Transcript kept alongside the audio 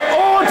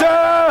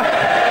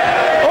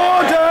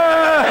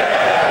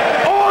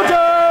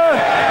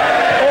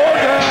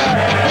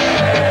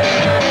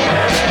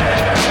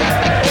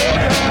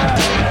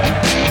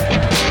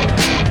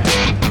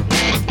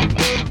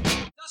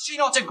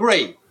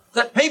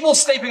people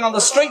sleeping on the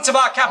streets of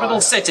our capital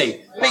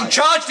city, being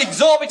charged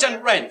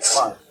exorbitant rents,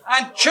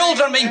 and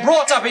children being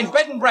brought up in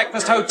bed and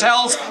breakfast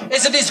hotels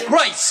is a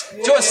disgrace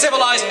to a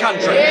civilised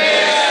country.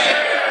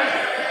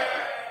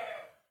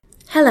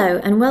 Hello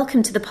and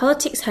welcome to the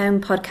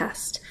PoliticsHome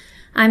podcast.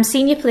 I'm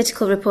senior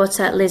political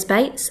reporter Liz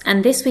Bates,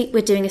 and this week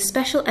we're doing a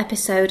special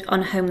episode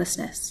on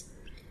homelessness.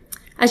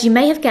 As you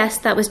may have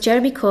guessed, that was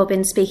Jeremy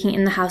Corbyn speaking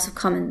in the House of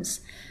Commons,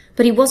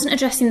 but he wasn't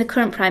addressing the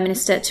current Prime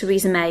Minister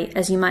Theresa May,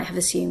 as you might have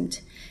assumed.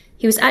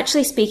 He was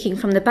actually speaking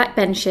from the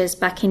backbenches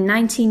back in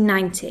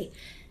 1990,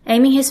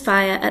 aiming his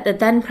fire at the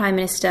then Prime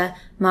Minister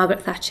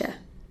Margaret Thatcher.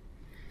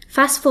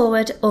 Fast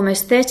forward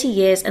almost 30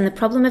 years and the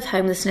problem of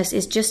homelessness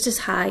is just as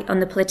high on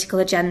the political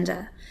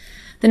agenda.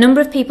 The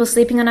number of people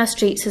sleeping on our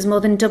streets has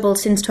more than doubled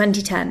since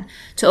 2010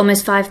 to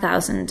almost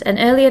 5,000, and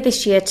earlier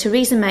this year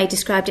Theresa May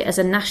described it as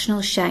a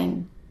national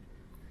shame.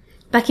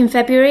 Back in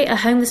February, a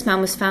homeless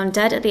man was found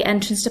dead at the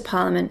entrance to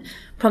Parliament,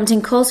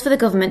 prompting calls for the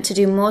government to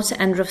do more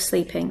to end rough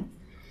sleeping.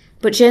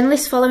 But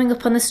journalists following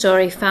up on the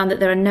story found that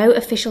there are no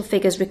official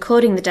figures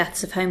recording the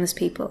deaths of homeless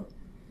people.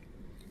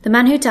 The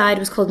man who died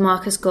was called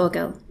Marcus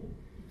Gorgel.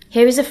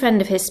 Here is a friend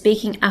of his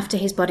speaking after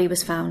his body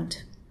was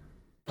found.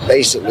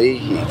 Basically,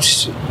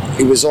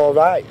 he was all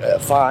right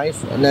at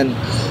 5, and then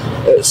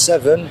at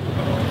 7,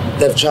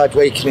 they've tried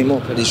waking him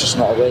up, and he's just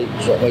not awake.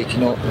 He's not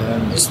waking up,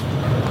 and he's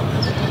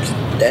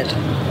dead,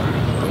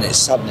 and it's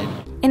saddening.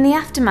 In the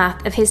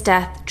aftermath of his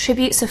death,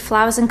 tributes of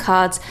flowers and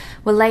cards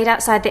were laid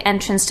outside the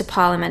entrance to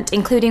Parliament,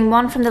 including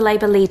one from the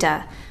Labour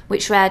leader,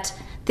 which read,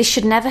 "This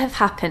should never have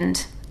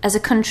happened. As a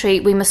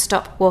country, we must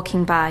stop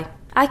walking by."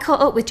 I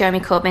caught up with Jeremy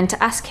Corbyn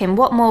to ask him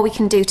what more we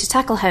can do to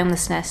tackle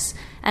homelessness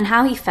and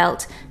how he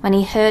felt when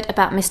he heard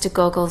about Mr.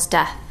 Gorgel's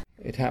death.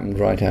 It happened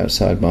right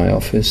outside my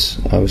office.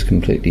 I was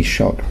completely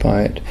shocked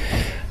by it,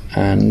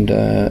 and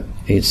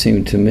it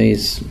seemed to me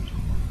as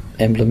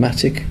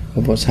emblematic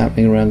of what's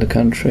happening around the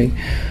country.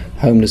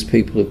 Homeless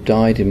people have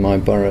died in my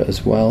borough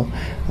as well,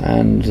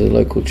 and the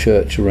local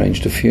church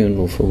arranged a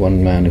funeral for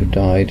one man who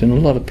died, and a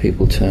lot of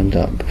people turned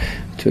up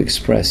to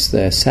express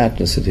their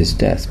sadness at his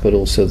death, but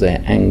also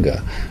their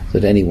anger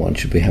that anyone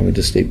should be having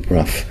to sleep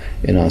rough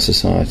in our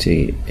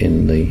society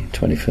in the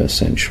 21st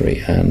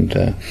century.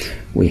 And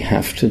we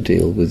have to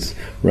deal with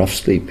rough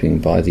sleeping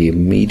by the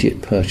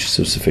immediate purchase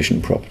of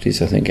sufficient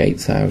properties. I think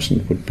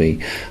 8,000 would be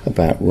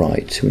about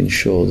right to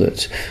ensure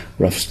that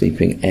rough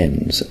sleeping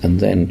ends,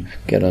 and then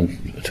get on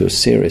to a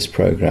serious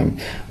programme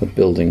of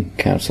building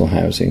council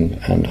housing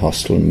and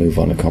hostel and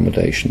move-on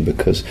accommodation,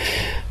 because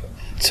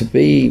to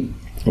be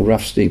a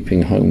rough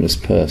sleeping homeless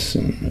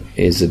person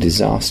is a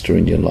disaster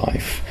in your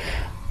life.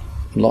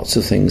 Lots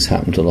of things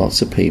happen to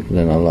lots of people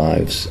in our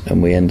lives,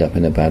 and we end up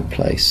in a bad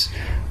place.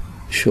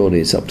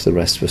 Surely it's up to the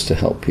rest of us to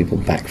help people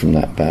back from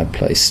that bad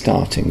place,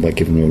 starting by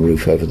giving them a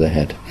roof over their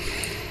head.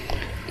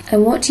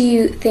 And what do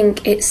you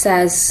think it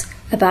says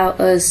about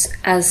us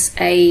as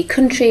a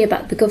country,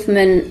 about the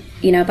government,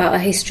 about our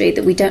history,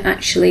 that we don't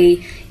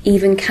actually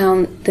even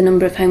count the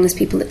number of homeless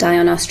people that die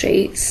on our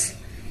streets?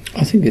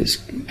 I think it's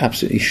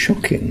absolutely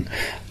shocking,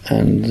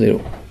 and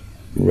the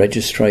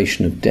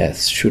registration of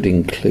deaths should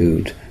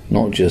include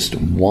not just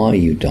why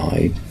you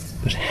died,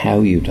 but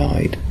how you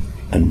died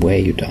and where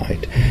you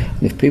died.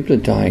 And if people are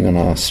dying on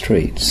our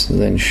streets,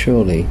 then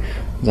surely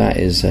that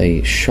is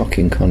a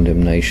shocking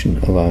condemnation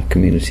of our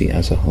community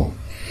as a whole.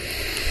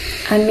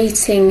 And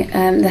meeting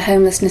the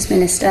homelessness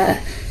minister,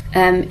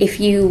 if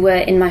you were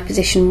in my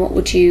position, what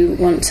would you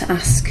want to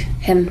ask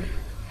him?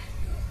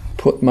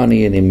 Put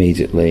money in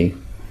immediately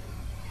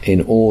in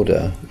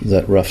order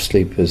that rough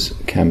sleepers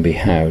can be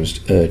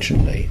housed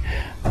urgently,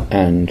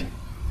 and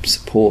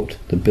support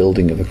the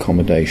building of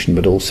accommodation,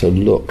 but also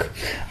look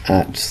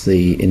at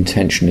the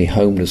intentionally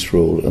homeless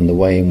rule and the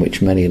way in which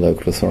many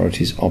local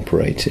authorities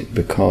operate it,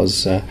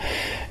 because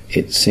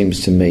it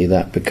seems to me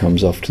that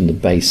becomes often the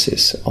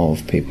basis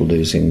of people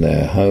losing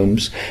their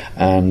homes,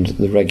 and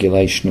the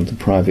regulation of the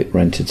private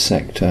rented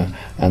sector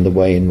and the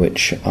way in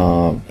which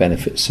our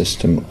benefit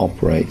system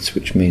operates,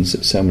 which means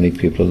that so many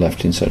people are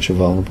left in such a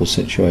vulnerable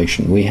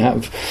situation. We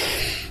have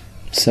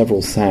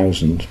several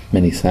thousand,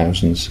 many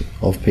thousands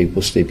of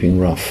people sleeping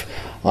rough.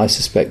 I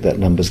suspect that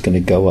number's going to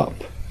go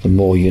up. The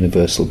more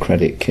universal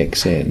credit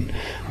kicks in,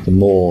 the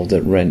more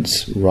that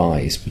rents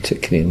rise,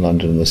 particularly in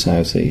London and the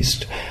South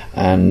East.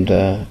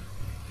 And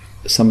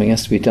something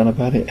has to be done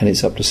about it, and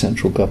it's up to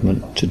central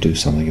government to do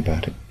something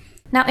about it.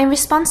 Now, in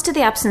response to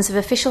the absence of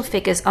official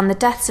figures on the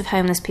deaths of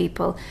homeless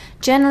people,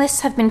 journalists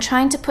have been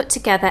trying to put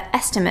together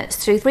estimates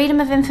through freedom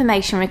of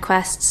information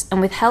requests and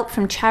with help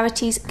from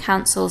charities,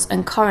 councils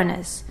and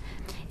coroners.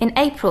 In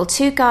April,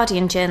 2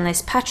 Guardian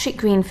journalists, Patrick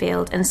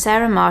Greenfield and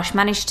Sarah Marsh,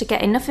 managed to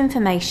get enough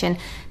information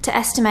to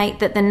estimate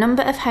that the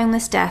number of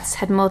homeless deaths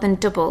had more than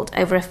doubled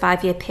over a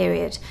 5-year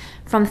period,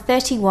 from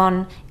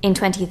 31 in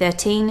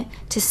 2013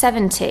 to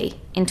 70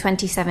 in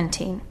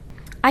 2017.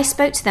 I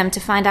spoke to them to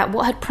find out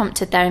what had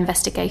prompted their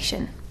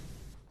investigation.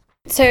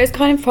 So it was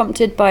kind of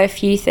prompted by a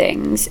few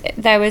things.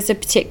 There was a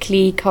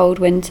particularly cold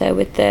winter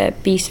with the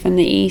beast from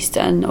the east,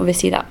 and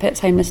obviously that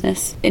puts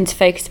homelessness into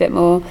focus a bit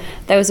more.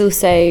 There was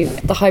also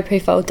the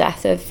high-profile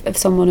death of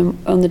someone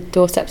on the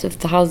doorsteps of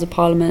the Houses of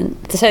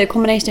Parliament. So the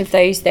combination of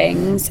those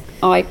things,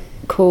 I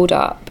called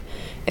up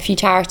a few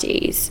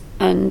charities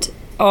and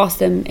asked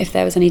them if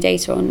there was any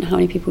data on how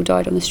many people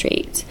died on the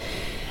street.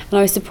 And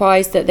I was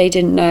surprised that they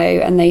didn't know,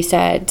 and they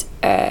said,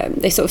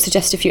 they sort of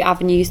suggested a few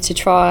avenues to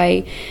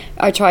try.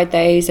 I tried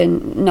those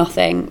and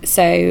nothing.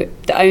 So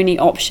the only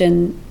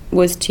option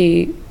was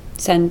to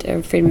send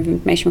a freedom of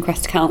information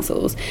request to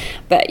councils.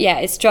 But yeah,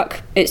 it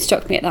struck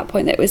me at that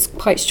point that it was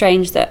quite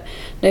strange that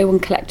no one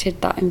collected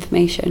that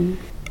information.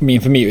 I mean,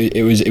 for me,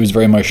 it was a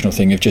very emotional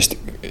thing of just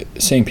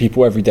seeing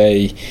people every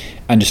day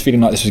and just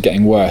feeling like this was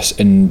getting worse.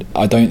 And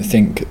I don't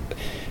think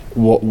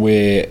what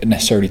we're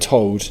necessarily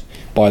told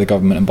by the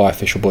government and by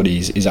official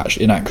bodies is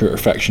actually an accurate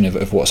reflection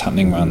of what's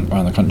happening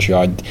around the country.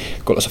 I've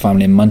got lots of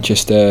family in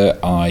Manchester.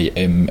 I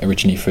am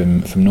originally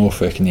from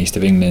Norfolk in the east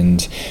of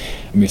England.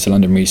 I moved to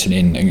London recently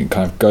and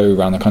kind of go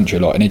around the country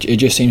a lot, and it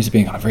just seems to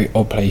be in kind of very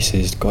odd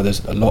places. God,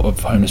 there's a lot of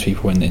homeless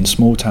people in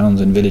small towns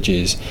and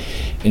villages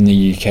in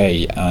the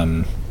UK,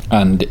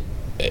 and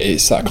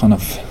it's that kind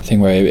of thing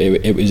where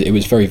it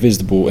was very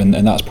visible, and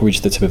that's probably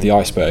just the tip of the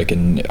iceberg,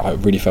 and I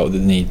really felt the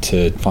need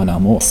to find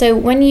out more. So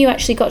when you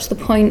actually got to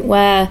the point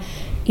where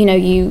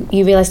you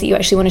realised that you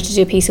actually wanted to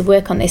do a piece of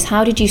work on this,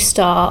 how did you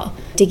start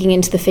digging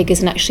into the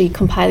figures and actually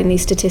compiling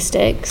these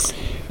statistics?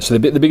 So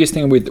the biggest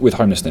thing with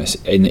homelessness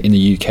in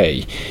the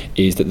UK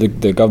is that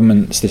the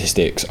government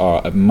statistics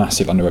are a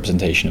massive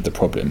underrepresentation of the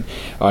problem.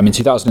 In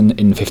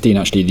 2015,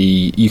 actually,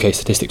 the UK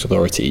Statistics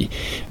Authority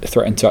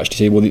threatened to actually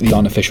say, well, these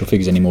aren't official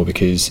figures anymore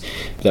because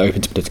they're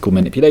open to political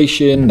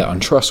manipulation, they're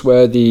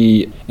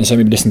untrustworthy. And so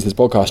maybe listening to this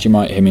podcast, you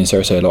might hear me and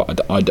Sarah say a lot,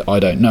 I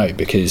don't know,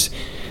 because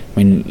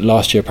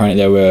last year apparently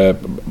there were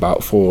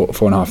about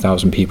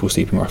 4,500 people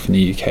sleeping rough in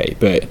the UK,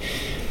 but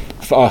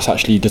for us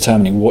actually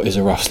determining what is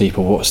a rough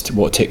sleeper,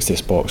 what ticks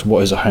this box,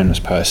 what is a homeless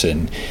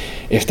person,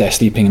 if they're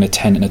sleeping in a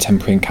tent in a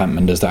temporary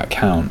encampment, does that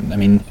count? I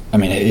mean,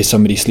 is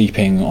somebody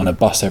sleeping on a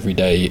bus every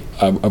day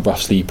a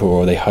rough sleeper,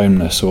 or are they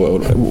homeless, or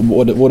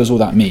what does all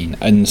that mean?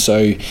 And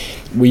so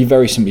we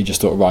very simply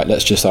just thought, right,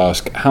 let's just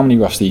ask how many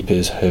rough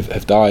sleepers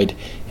have died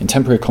in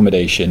temporary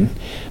accommodation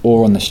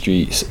or on the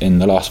streets in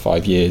the last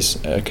 5 years.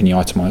 Can you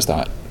itemise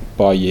that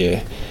by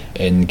year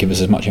and give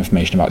us as much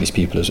information about these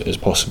people as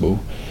possible?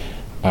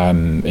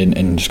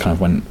 And just kind of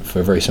went for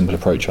a very simple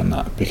approach on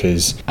that,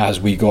 because as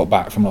we got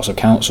back from lots of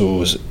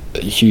councils,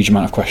 a huge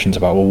amount of questions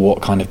about, well,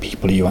 what kind of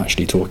people are you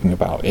actually talking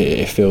about?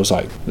 It feels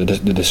like the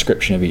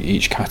description of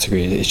each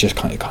category is just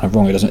kind of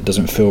wrong. It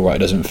doesn't feel right. It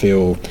doesn't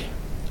feel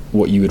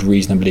what you would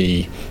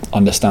reasonably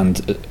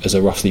understand as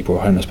a rough sleeper or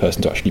a homeless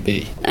person to actually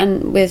be.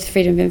 And with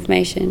freedom of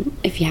information,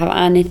 if you have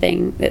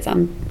anything that's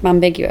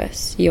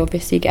ambiguous, you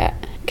obviously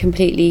get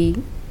completely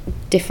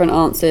different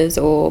answers,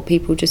 or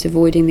people just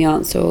avoiding the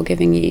answer or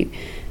giving you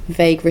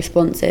vague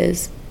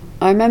responses.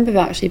 I remember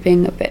actually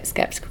being a bit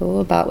sceptical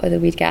about whether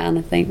we'd get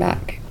anything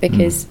back,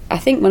 because I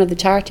think one of the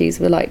charities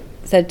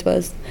said to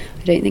us,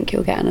 I don't think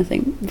you'll get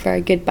anything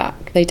very good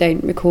back. They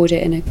don't record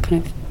it in a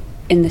kind of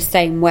in the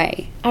same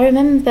way. I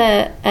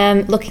remember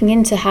looking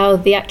into how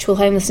the actual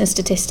homelessness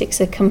statistics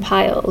are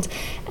compiled,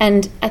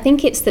 and I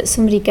think it's that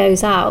somebody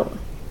goes out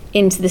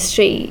into the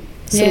street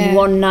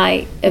one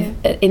night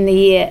in the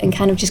year and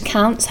kind of just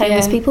counts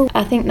homeless people.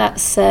 I think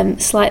that's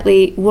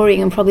slightly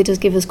worrying and probably does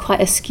give us quite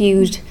a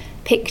skewed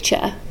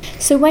picture.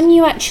 So when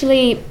you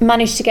actually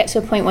managed to get to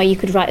a point where you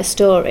could write a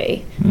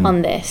story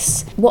on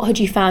this, what had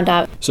you found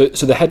out? So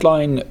the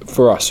headline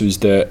for us was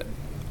that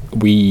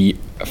we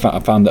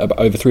found that about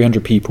over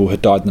 300 people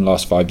had died in the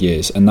last 5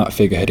 years, and that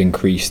figure had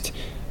increased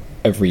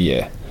every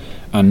year,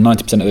 and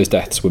 90% of those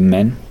deaths were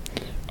men.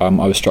 I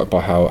was struck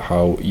by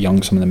how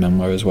young some of the men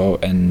were as well,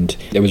 and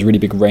there was a really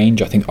big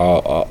range. I think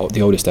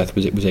the oldest death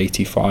was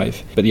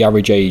 85, but the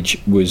average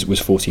age was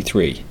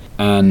 43.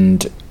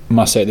 And I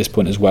must say at this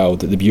point as well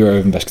that the Bureau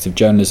of Investigative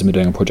Journalism are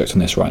doing a project on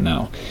this right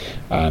now,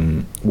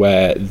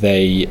 where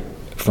they,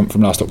 from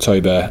last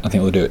October, I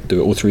think they'll do it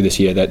all through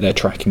this year, they're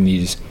tracking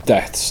these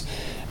deaths,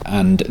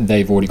 and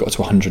they've already got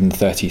to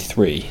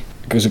 133.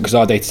 Because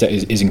our data set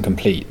is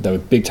incomplete. There were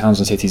big towns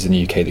and cities in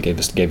the UK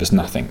that gave us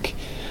nothing.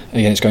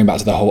 Again, it's going back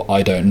to the whole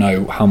I don't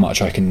know how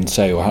much I can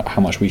say or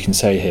how much we can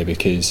say here,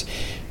 because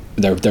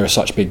there are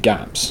such big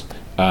gaps.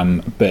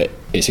 But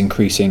it's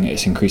increasing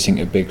at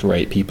a big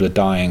rate. People are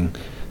dying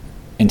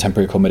in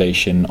temporary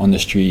accommodation, on the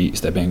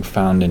streets. They're being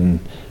found in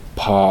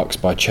parks,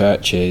 by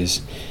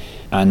churches,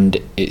 and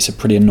it's a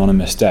pretty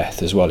anonymous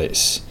death as well.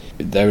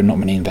 There are not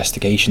many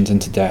investigations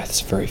into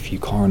deaths, very few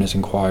coroner's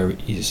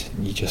inquiries.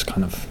 You just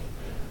kind of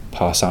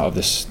pass out of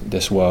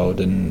this world,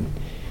 and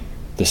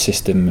the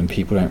system and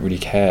people don't really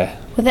care.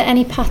 Were there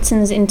any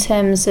patterns in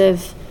terms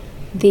of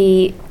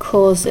the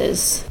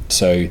causes?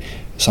 So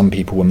some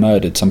people were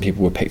murdered, some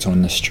people were picked on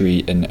in the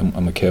street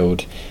and were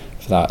killed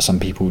for that. Some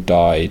people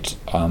died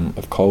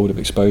of cold, of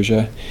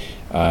exposure,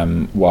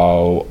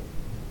 while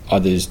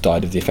others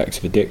died of the effects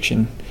of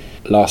addiction.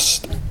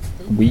 Last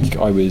week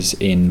I was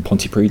in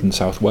Pontypridd in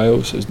South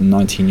Wales. It was a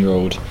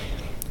 19-year-old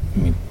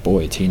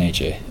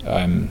teenager.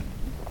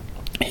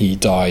 He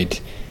died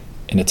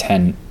in a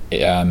tent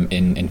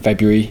in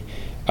February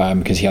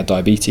because he had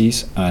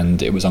diabetes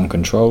and it was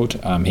uncontrolled.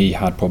 He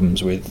had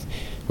problems with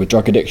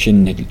drug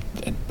addiction,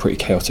 a pretty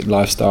chaotic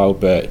lifestyle,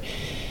 but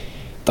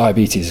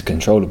diabetes is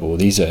controllable.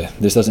 This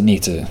doesn't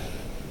need to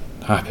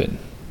happen.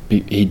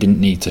 He didn't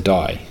need to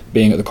die.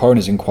 Being at the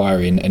coroner's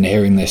inquiry and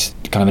hearing this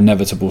kind of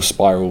inevitable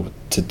spiral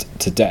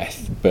to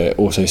death, but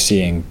also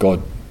seeing,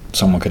 God,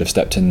 someone could have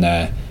stepped in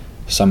there,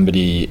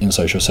 somebody in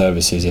social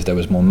services, if there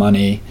was more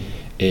money,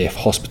 if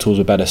hospitals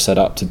were better set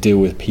up to deal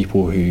with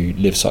people who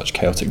live such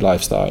chaotic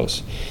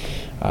lifestyles,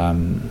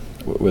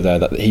 were there,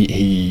 that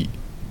he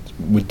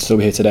would still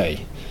be here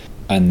today.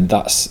 And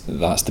that's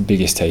the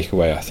biggest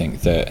takeaway, I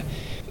think, that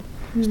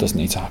this doesn't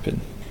need to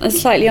happen.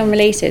 Slightly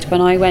unrelated,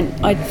 when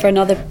I for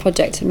another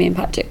project that me and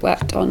Patrick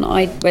worked on,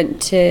 I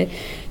went to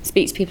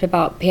speak to people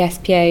about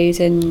PSPOs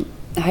and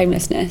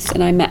homelessness,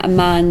 and I met a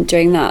man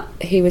during that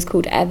who was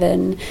called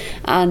Evan,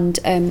 and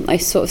I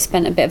sort of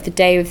spent a bit of the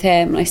day with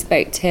him, and I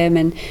spoke to him,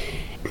 and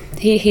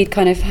he'd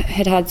kind of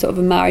had sort of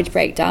a marriage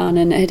breakdown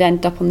and had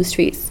ended up on the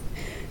streets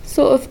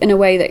sort of in a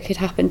way that could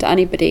happen to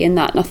anybody, in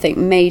that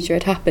nothing major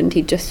had happened.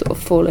 He'd just sort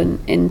of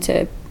fallen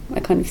into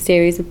a kind of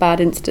series of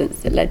bad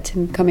incidents that led to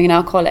him becoming an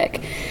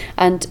alcoholic.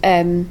 And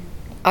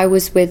I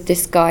was with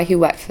this guy who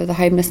worked for the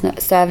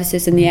homelessness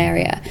services in the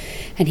area,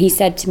 and he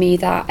said to me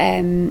that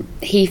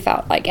he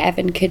felt like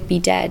Evan could be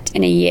dead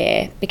in a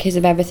year because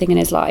of everything in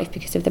his life,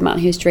 because of the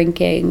amount he was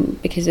drinking,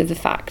 because of the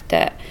fact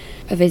that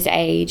of his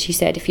age. He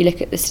said if you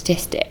look at the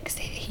statistics,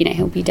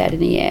 he'll be dead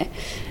in a year.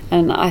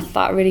 And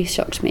that really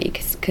shocked me,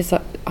 because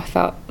I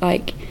felt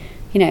like,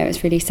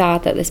 it's really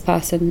sad that this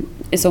person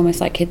is almost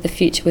like the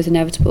future was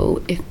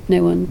inevitable if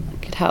no one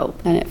could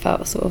help, and it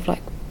felt sort of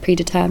like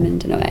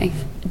predetermined in a way.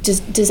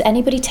 Does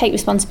anybody take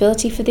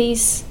responsibility for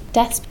these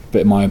deaths?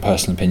 But my own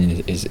personal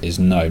opinion is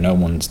no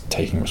one's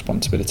taking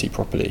responsibility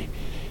properly,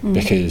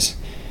 because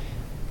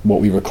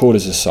what we record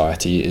as a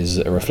society is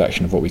a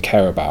reflection of what we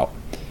care about.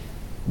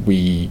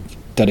 We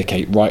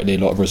dedicate rightly a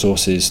lot of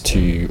resources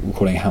to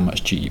recording what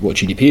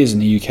GDP is in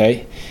the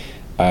UK,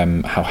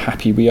 how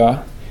happy we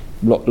are,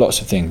 lots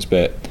of things,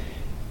 but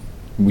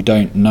we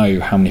don't know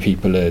how many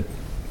people are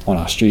on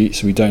our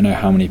streets. We don't know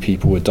how many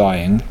people are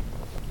dying.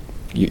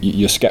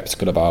 You're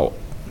sceptical about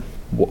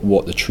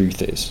what the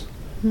truth is.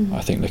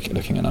 I think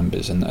looking at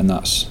numbers, and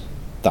that's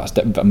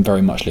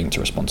very much linked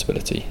to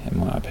responsibility, in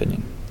my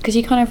opinion. Because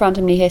you kind of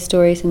randomly hear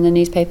stories in the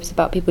newspapers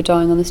about people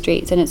dying on the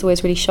streets, and it's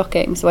always really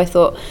shocking. So I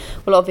thought,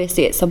 well,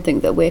 obviously it's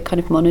something that we're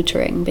kind of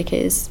monitoring,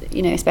 because,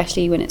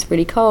 especially when it's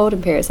really cold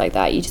and periods like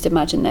that, you just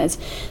imagine there's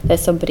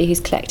somebody who's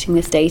collecting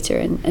this data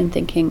and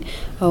thinking,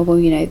 oh, well,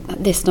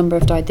 this number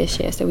have died this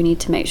year, so we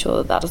need to make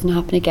sure that doesn't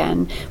happen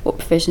again. What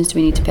provisions do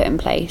we need to put in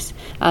place?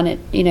 And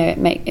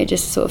it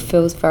just sort of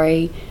feels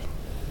very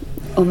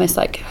almost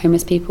like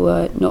homeless people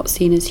are not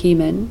seen as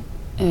human,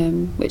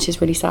 which is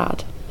really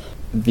sad.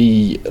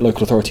 The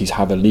local authorities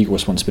have a legal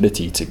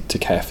responsibility to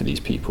care for these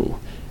people,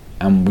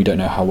 and we don't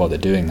know how well they're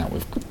doing that.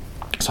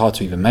 It's hard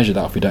to even measure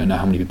that if we don't know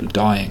how many people are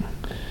dying.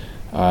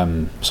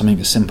 Something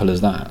as simple as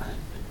that.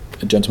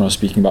 A gentleman I was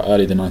speaking about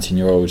earlier, the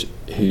 19-year-old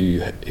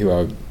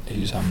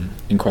whose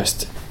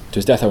inquest to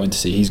his death I went to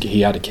see,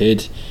 he had a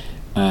kid,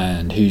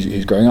 and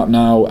who's growing up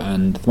now,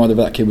 and the mother of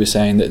that kid was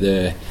saying that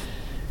they're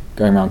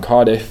going around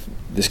Cardiff.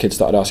 This kid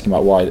started asking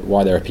about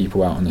why there are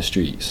people out on the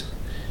streets.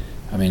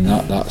 I mean,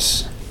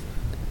 that's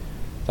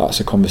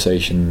a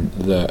conversation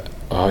that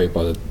I hope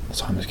by the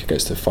time this kid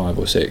gets to 5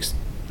 or 6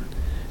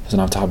 doesn't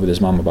have to have with his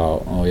mum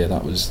about, oh yeah,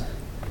 that was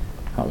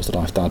the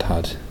life Dad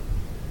had.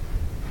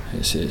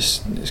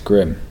 It's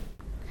grim.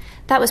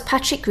 That was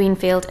Patrick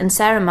Greenfield and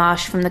Sarah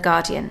Marsh from The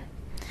Guardian.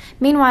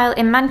 Meanwhile,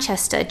 in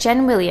Manchester,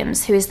 Jen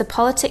Williams, who is the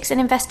Politics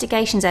and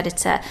Investigations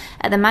editor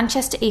at the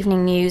Manchester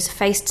Evening News,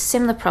 faced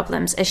similar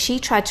problems as she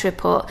tried to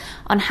report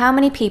on how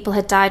many people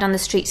had died on the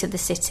streets of the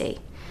city,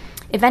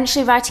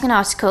 eventually writing an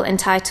article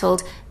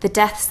entitled "The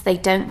Deaths They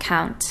Don't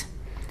Count."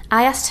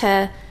 I asked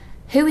her,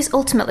 who is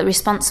ultimately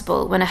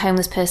responsible when a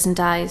homeless person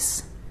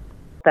dies?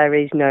 There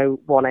is no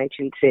one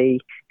agency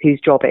whose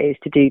job it is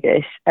to do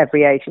this.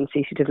 Every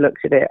agency should have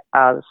looked at it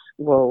as,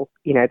 well,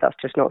 that's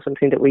just not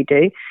something that we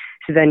do.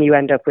 So then you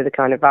end up with a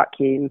kind of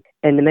vacuum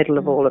in the middle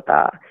of all of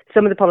that.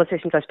 Some of the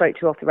politicians I spoke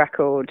to off the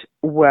record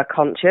were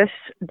conscious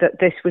that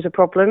this was a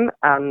problem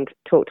and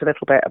talked a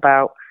little bit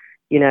about,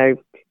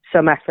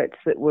 some efforts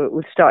that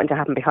were starting to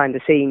happen behind the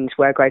scenes,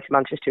 where Greater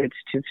Manchester had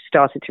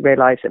started to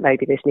realise that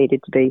maybe this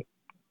needed to be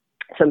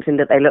something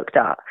that they looked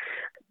at.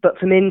 But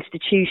from an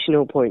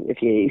institutional point of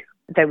view,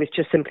 there was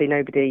just simply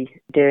nobody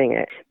doing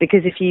it.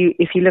 Because if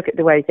you look at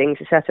the way things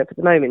are set up at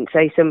the moment,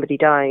 say somebody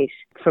dies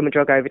from a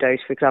drug overdose,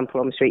 for example,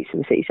 on the streets in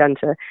the city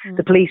centre,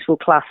 the police will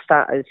class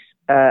that as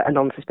a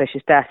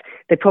non-suspicious death.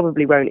 They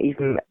probably won't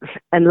even,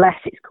 unless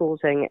it's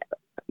causing,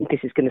 this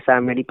is going to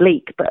sound really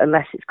bleak, but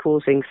unless it's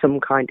causing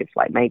some kind of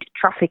major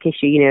traffic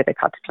issue, they've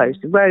had to close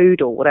the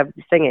road or whatever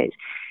the thing is,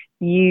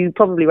 you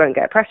probably won't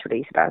get a press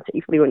release about it.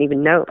 You probably won't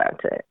even know about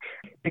it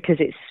because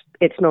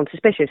it's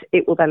non-suspicious.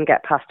 It will then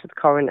get passed to the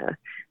coroner,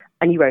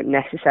 and you won't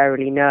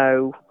necessarily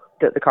know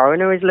that the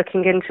coroner is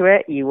looking into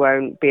it. You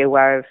won't be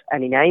aware of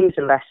any names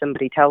unless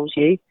somebody tells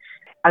you.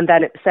 And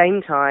then at the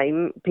same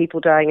time, people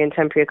dying in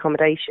temporary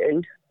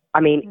accommodation. I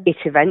mean, it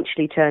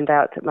eventually turned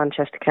out that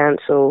Manchester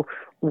Council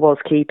was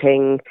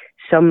keeping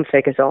some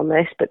figures on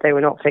this, but they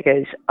were not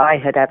figures I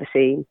had ever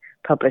seen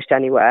published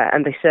anywhere.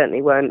 And they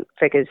certainly weren't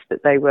figures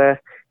that they were,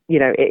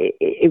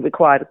 it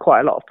required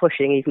quite a lot of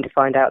pushing even to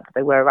find out that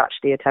they were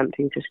actually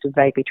attempting to sort of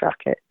vaguely track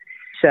it.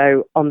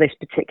 So on this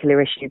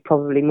particular issue,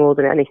 probably more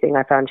than anything,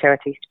 I found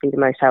charities to be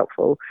the most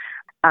helpful.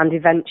 And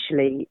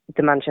eventually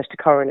the Manchester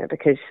coroner,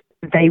 because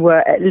they were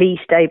at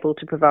least able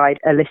to provide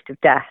a list of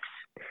deaths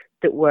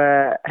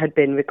that had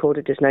been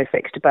recorded as no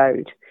fixed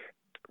abode,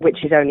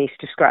 which is only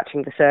sort of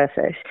scratching the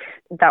surface.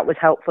 That was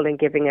helpful in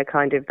giving a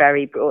kind of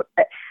very broad,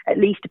 at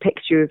least a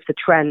picture of the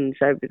trends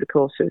over the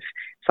course of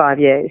 5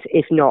 years,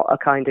 if not a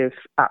kind of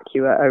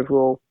accurate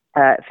overall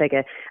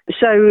figure.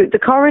 So the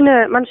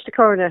Manchester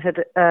coroner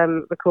had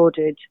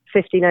recorded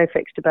 50 no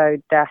fixed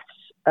abode deaths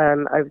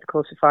over the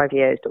course of 5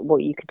 years, but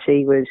what you could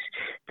see was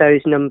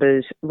those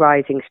numbers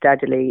rising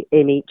steadily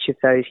in each of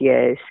those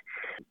years.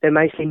 They're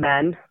mostly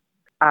men,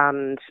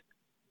 and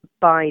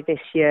by this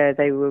year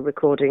they were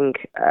recording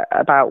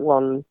about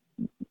one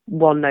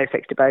no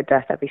fixed abode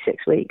death every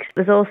 6 weeks.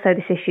 There's also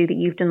this issue that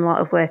you've done a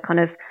lot of work on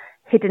of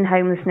hidden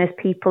homelessness,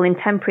 people in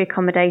temporary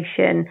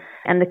accommodation,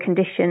 and the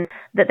conditions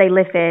that they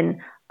live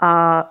in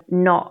are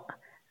not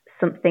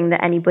something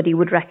that anybody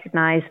would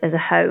recognise as a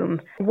home.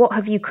 What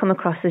have you come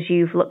across as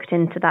you've looked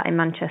into that in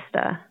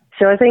Manchester?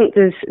 So I think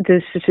there's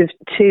sort of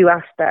two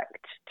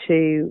aspects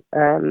to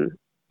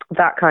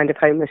that kind of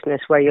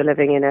homelessness where you're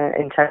living in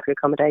temporary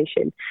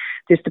accommodation.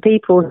 There's the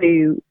people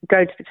who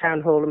go to the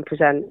town hall and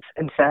present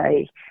and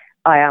say,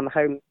 I am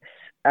homeless,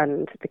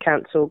 and the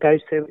council goes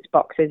through its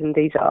boxes, and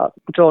these are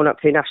drawn up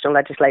through national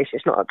legislation.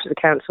 It's not up to the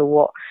council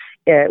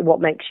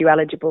what makes you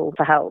eligible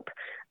for help.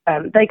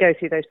 They go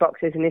through those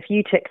boxes, and if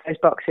you tick those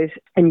boxes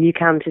and you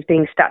count as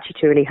being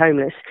statutorily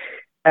homeless,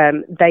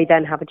 they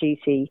then have a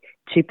duty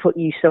to put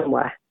you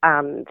somewhere,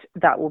 and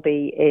that will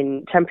be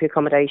in temporary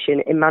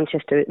accommodation in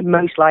Manchester,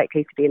 most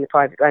likely to be in the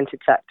private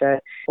rented sector,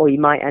 or you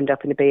might end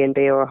up in a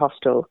B&B or a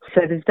hostel.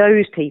 So there's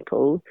those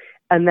people,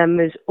 and then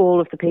there's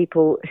all of the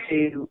people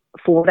who,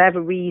 for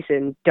whatever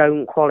reason,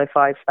 don't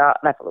qualify for that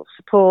level of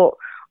support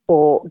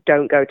or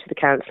don't go to the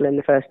council in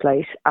the first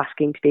place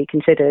asking to be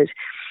considered.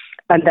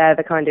 And they're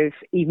the kind of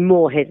even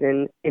more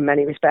hidden in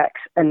many respects.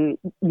 And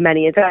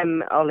many of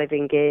them are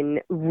living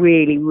in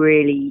really,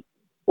 really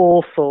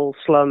awful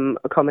slum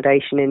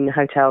accommodation in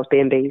hotels,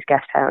 B&Bs,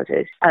 guest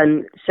houses.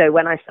 And so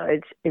when I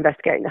started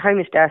investigating the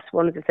homeless deaths,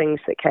 one of the things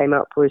that came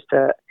up was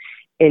that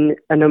in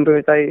a number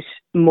of those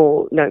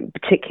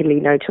particularly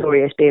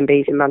notorious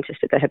B&Bs in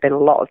Manchester, there had been a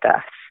lot of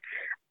deaths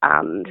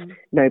and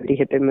nobody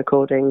had been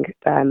recording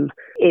them.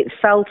 It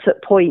felt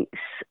at points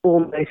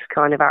almost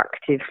kind of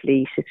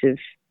actively sort of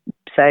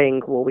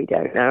saying, well, we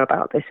don't know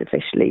about this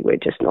officially, we're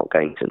just not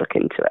going to look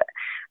into it.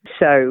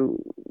 So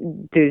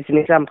there's an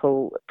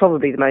example,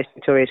 probably the most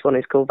notorious one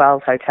is called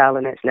Val's Hotel,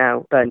 and it's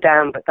now burned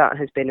down, but that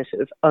has been a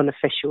sort of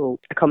unofficial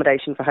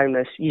accommodation for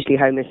homeless, usually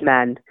homeless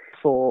men,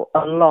 for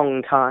a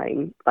long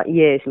time, like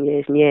years and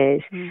years and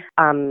years.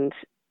 And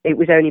it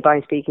was only by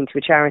speaking to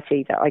a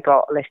charity that I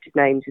got a list of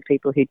names of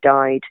people who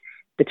died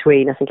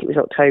between, I think it was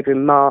October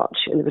and March,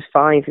 and there was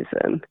 5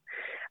 of them.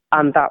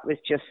 And that was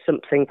just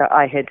something that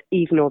I had,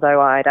 even although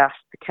I had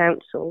asked the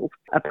council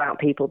about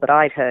people that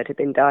I'd heard had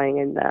been dying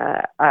in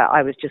there,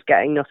 I was just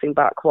getting nothing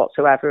back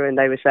whatsoever. And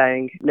they were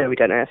saying, no, we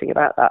don't know anything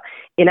about that.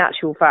 In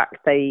actual fact,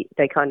 they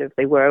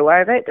were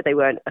aware of it, but they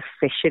weren't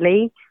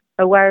officially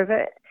aware of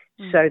it.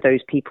 So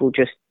those people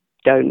just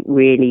don't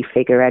really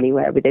figure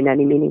anywhere within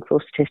any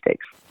meaningful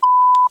statistics.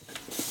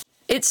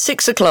 It's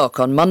 6 o'clock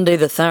on Monday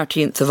the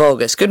 13th of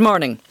August. Good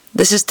morning.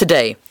 This is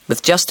Today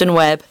with Justin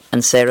Webb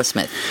and Sarah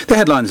Smith. The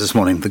headlines this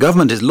morning. The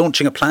government is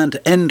launching a plan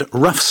to end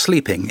rough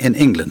sleeping in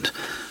England.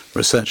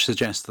 Research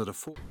suggests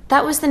that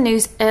That was the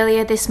news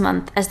earlier this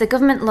month as the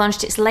government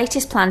launched its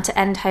latest plan to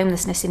end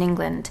homelessness in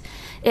England.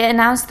 It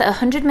announced that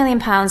 £100 million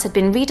had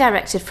been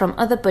redirected from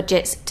other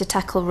budgets to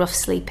tackle rough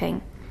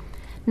sleeping.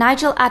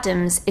 Nigel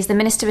Adams is the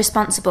minister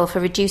responsible for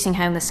reducing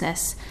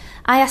homelessness.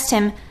 I asked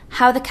him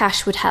how the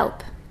cash would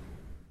help.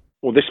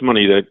 Well, this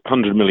money, the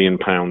 £100 million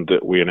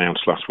that we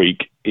announced last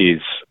week,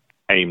 is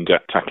aimed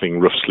at tackling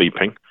rough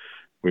sleeping.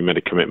 We made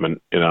a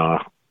commitment in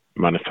our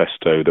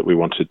manifesto that we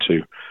wanted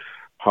to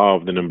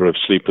halve the number of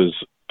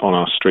sleepers on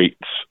our streets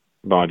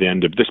by the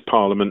end of this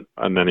Parliament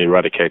and then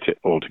eradicate it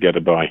altogether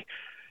by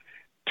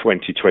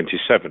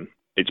 2027.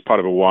 It's part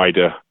of a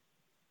wider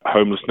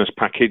homelessness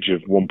package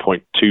of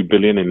 £1.2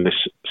 billion in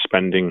this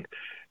spending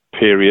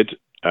period.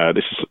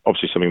 This is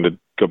obviously something the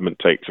government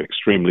takes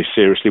extremely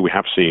seriously. We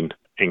have seen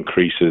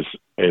increases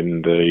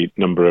in the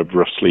number of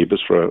rough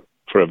sleepers for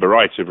a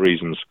variety of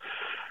reasons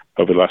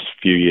over the last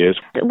few years.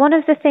 One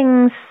of the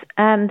things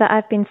that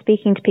I've been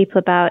speaking to people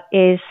about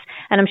is,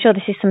 and I'm sure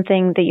this is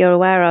something that you're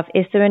aware of,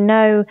 is there are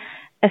no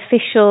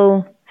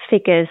official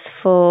figures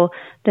for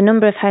the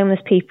number of homeless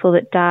people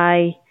that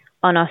die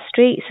on our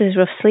streets as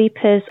rough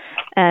sleepers,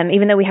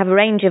 even though we have a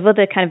range of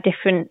other kind of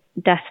different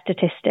death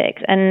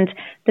statistics. And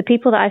the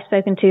people that I've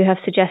spoken to have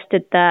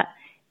suggested that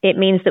it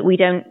means that we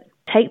don't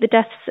take the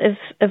deaths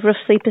of rough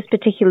sleepers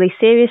particularly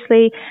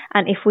seriously,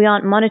 and if we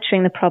aren't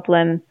monitoring the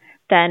problem,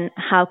 then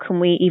how can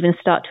we even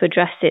start to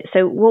address it?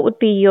 So what would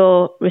be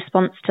your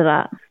response to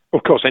that?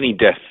 Of course, any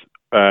death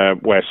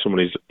where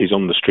someone is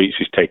on the streets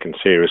is taken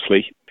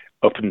seriously.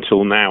 Up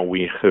until now,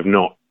 we have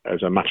not,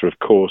 as a matter of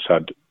course,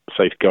 had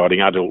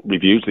safeguarding adult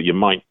reviews that you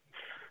might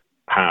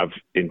have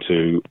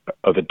into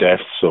other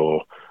deaths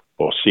or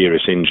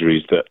serious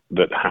injuries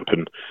that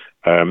happen.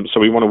 So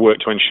we want to work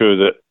to ensure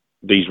that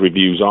these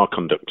reviews are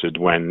conducted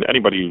when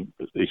anybody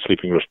who is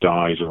sleeping rough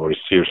dies or is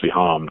seriously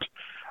harmed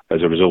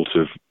as a result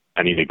of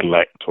any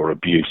neglect or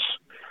abuse,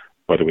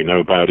 whether we know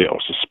about it or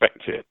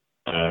suspect it,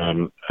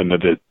 and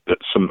that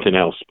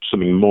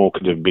something more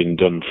could have been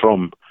done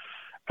from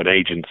an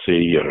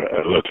agency or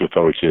a local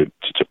authority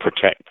to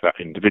protect that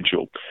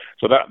individual.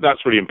 So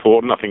that's really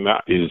important. I think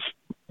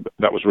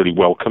that was really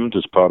welcomed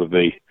as part of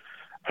the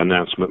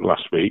announcement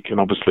last week. And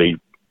obviously,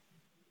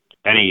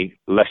 any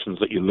lessons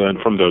that you learn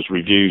from those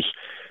reviews,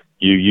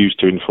 you use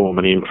to inform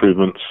any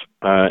improvements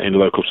in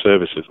local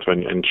services to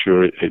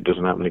ensure it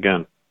doesn't happen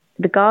again.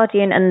 The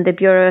Guardian and the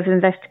Bureau of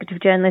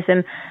Investigative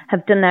Journalism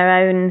have done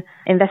their own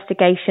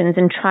investigations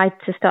and tried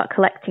to start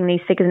collecting these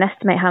figures and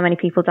estimate how many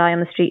people die on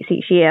the streets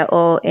each year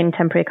or in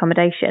temporary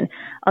accommodation.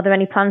 Are there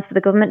any plans for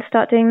the government to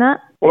start doing that?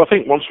 Well, I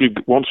think once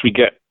we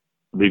get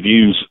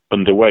reviews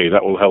underway,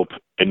 that will help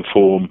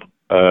inform.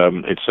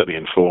 It certainly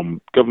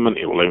inform government.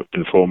 It will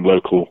inform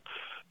local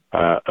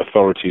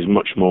authorities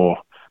much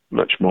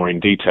more in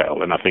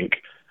detail. And I think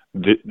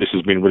this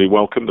has been really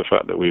welcome. The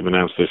fact that we've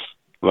announced this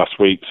last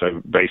week.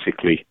 So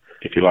basically,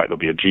 if you like, there'll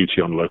be a duty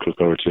on local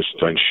authorities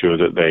to ensure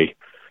that they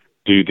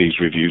do these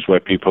reviews where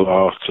people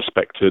are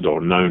suspected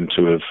or known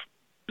to have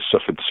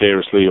suffered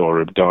seriously or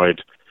have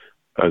died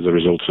as a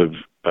result of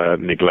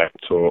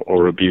neglect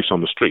or abuse on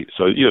the street.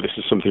 So, this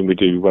is something we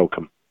do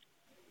welcome.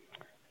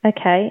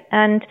 Okay.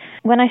 And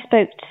when I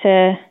spoke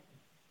to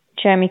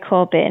Jeremy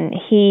Corbyn,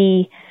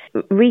 he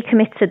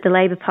recommitted the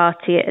Labour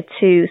Party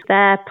to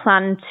their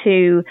plan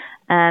to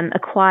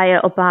acquire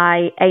or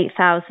buy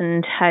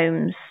 8,000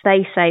 homes.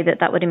 They say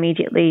that would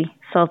immediately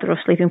solve the rough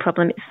sleeping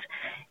problem.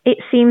 It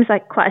seems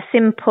like quite a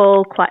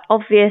simple, quite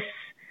obvious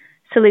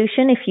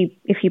solution.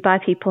 If you buy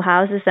people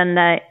houses, then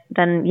they're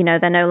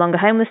no longer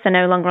homeless, they're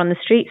no longer on the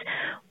streets.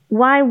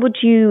 Why would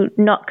you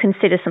not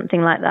consider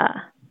something like that?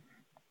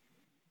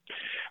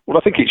 Well,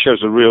 I think it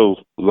shows a real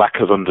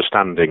lack of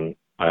understanding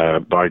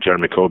by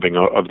Jeremy Corbyn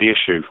of the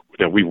issue.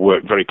 We've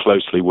worked very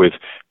closely with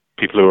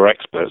people who are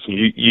experts, and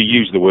you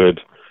use the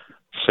word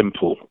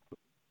simple,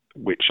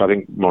 which I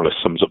think more or less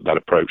sums up that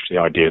approach, the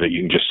idea that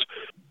you can just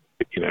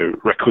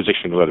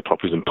requisition a load of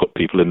properties and put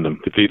people in them.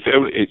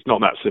 It's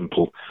not that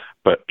simple,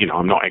 but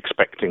I'm not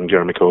expecting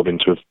Jeremy Corbyn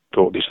to have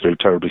thought this through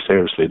terribly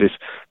seriously.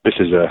 This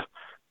is a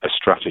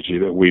strategy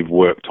that we've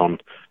worked on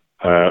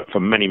for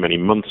many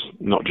months,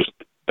 not just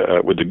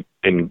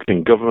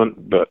in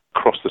government, but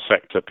across the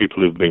sector.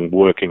 People who've been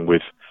working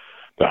with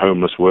the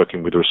homeless,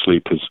 working with the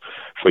sleepers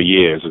for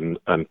years,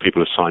 and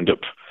people have signed up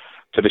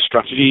to this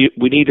strategy.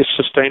 We need a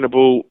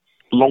sustainable,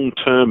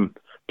 long-term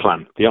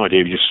plan. The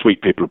idea of you just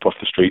sweep people up off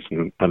the streets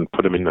and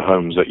put them in the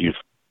homes that you've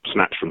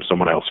snatched from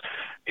someone else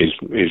is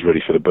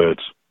really for the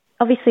birds.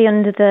 Obviously,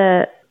 under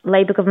the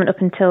Labour government up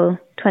until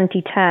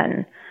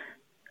 2010,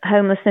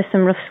 homelessness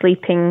and rough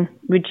sleeping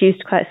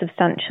reduced quite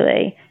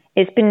substantially.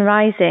 It's been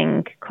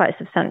rising quite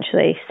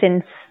substantially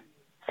since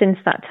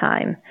that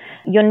time.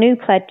 Your new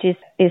pledge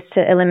is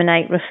to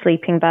eliminate rough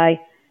sleeping by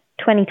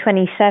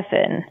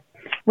 2027,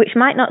 which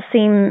might not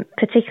seem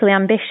particularly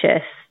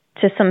ambitious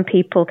to some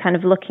people kind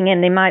of looking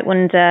in. They might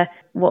wonder,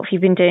 what have you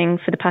been doing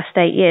for the past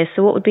 8 years?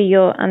 So what would be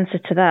your answer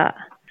to that?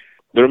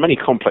 There are many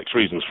complex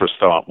reasons for a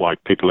start why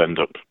people end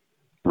up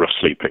rough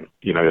sleeping.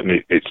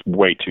 And it's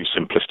way too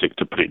simplistic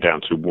to put it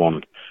down to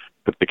one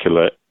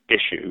particular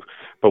issue.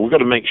 But we've got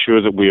to make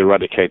sure that we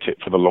eradicate it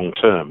for the long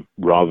term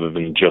rather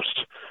than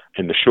just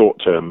in the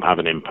short term have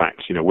an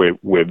impact.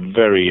 We're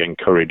very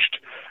encouraged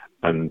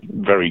and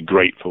very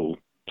grateful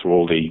to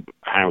all the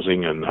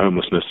housing and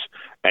homelessness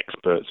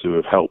experts who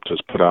have helped us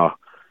put our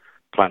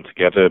plan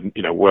together.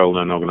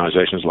 Well-known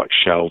organisations like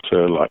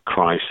Shelter, like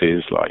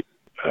Crisis, like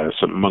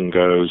St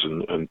Mungo's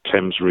and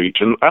Thames Reach,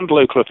 and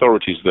local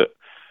authorities that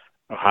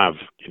have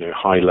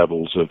high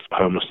levels of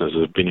homelessness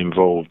have been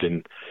involved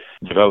in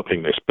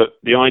developing this. But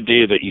the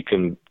idea that you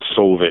can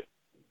solve it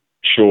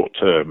short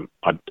term,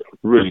 I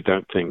really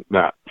don't think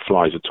that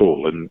flies at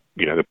all. And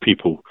the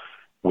people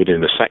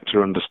within the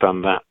sector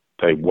understand that.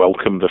 They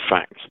welcome the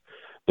fact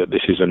that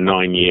this is a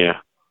 9-year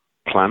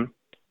plan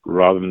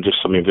rather than just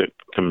something that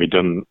can be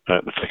done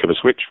at the flick of a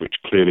switch, which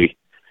clearly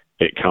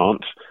it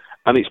can't.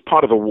 And it's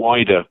part of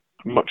a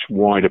much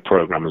wider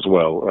program as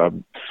well.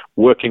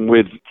 working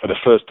with, for the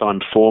first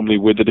time formally,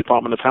 with the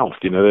Department of Health.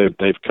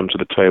 They've come to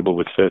the table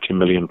with £30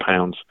 million.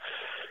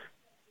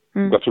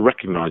 We've got to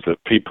recognise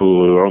that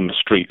people who are on the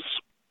streets,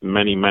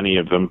 many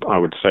of them, I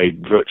would say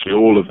virtually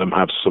all of them,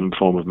 have some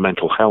form of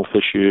mental health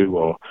issue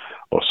or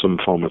some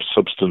form of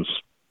substance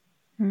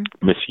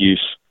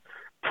misuse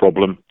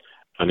problem.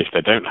 And if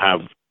they don't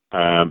have,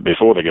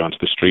 before they go onto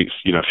the streets,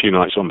 a few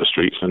nights on the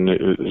streets, and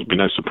it'd be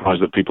no surprise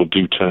that people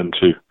do turn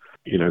to,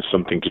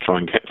 something to try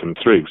and get them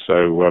through.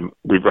 So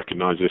we've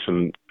recognised this,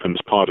 and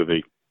as part of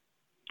the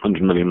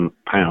 £100 million,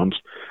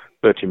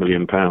 £30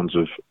 million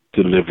of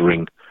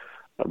delivering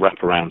a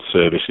wraparound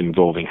service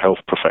involving health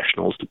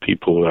professionals to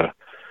people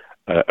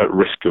at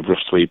risk of rough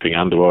sleeping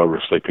and who are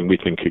rough sleeping, we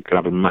think it could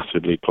have a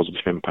massively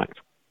positive impact.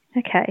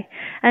 Okay.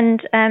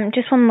 And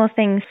just one more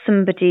thing.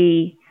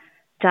 Somebody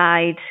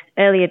died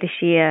earlier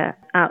this year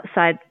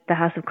outside the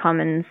House of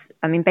Commons.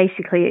 I mean,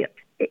 basically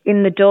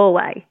in the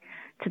doorway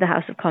to the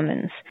House of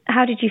Commons.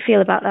 How did you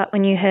feel about that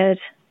when you heard?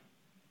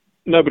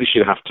 Nobody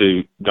should have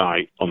to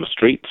die on the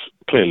streets,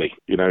 clearly.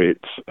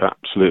 It's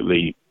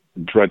absolutely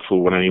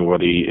dreadful when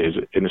anybody is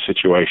in a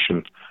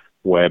situation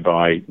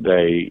whereby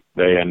they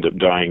end up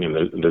dying and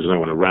there's no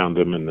one around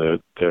them and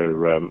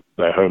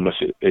they're homeless.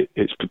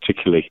 It's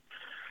particularly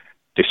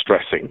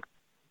distressing.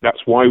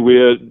 That's why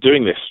we're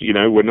doing this.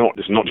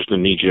 It's not just a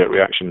knee-jerk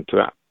reaction to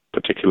that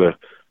particular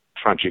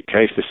tragic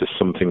case. This is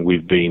something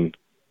we've been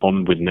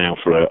on with now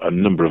for a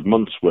number of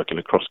months, working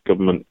across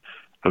government,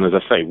 and as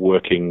I say,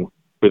 working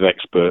with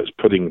experts,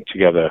 putting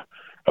together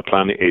a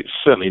plan. It's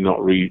certainly not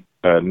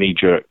a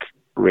knee-jerk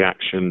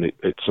reaction.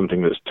 It's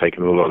something that's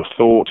taken a lot of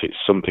thought. It's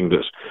something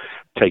that's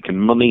taken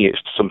money.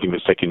 It's something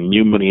that's taken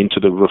new money into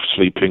the rough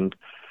sleeping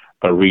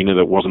arena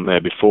that wasn't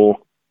there before.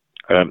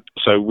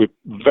 So we're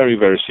very,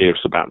 very serious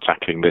about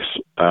tackling this.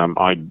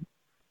 I've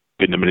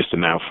been the minister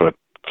now for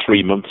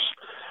 3 months,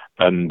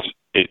 and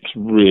it's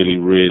really,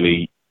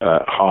 really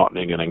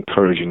heartening and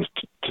encouraging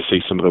to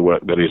see some of the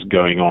work that is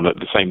going on. At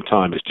the same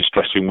time, it's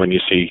distressing when you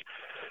see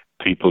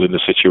people in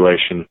the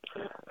situation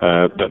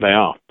that they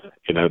are.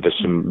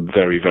 There's some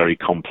very, very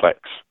complex,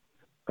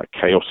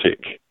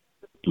 chaotic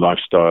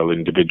lifestyle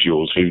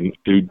individuals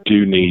who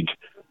do need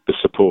the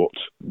support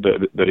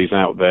that is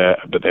out there,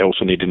 but they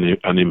also need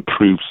an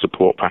improved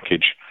support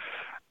package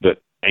that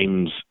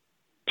aims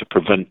to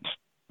prevent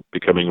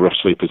becoming rough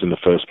sleepers in the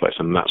first place,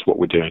 and that's what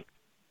we're doing.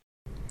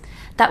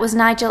 That was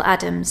Nigel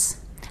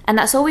Adams, and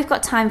that's all we've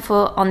got time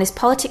for on this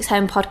Politics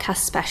Home podcast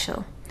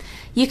special.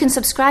 You can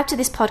subscribe to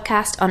this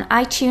podcast on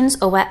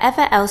iTunes or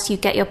wherever else you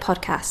get your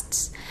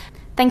podcasts.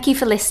 Thank you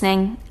for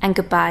listening, and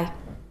goodbye.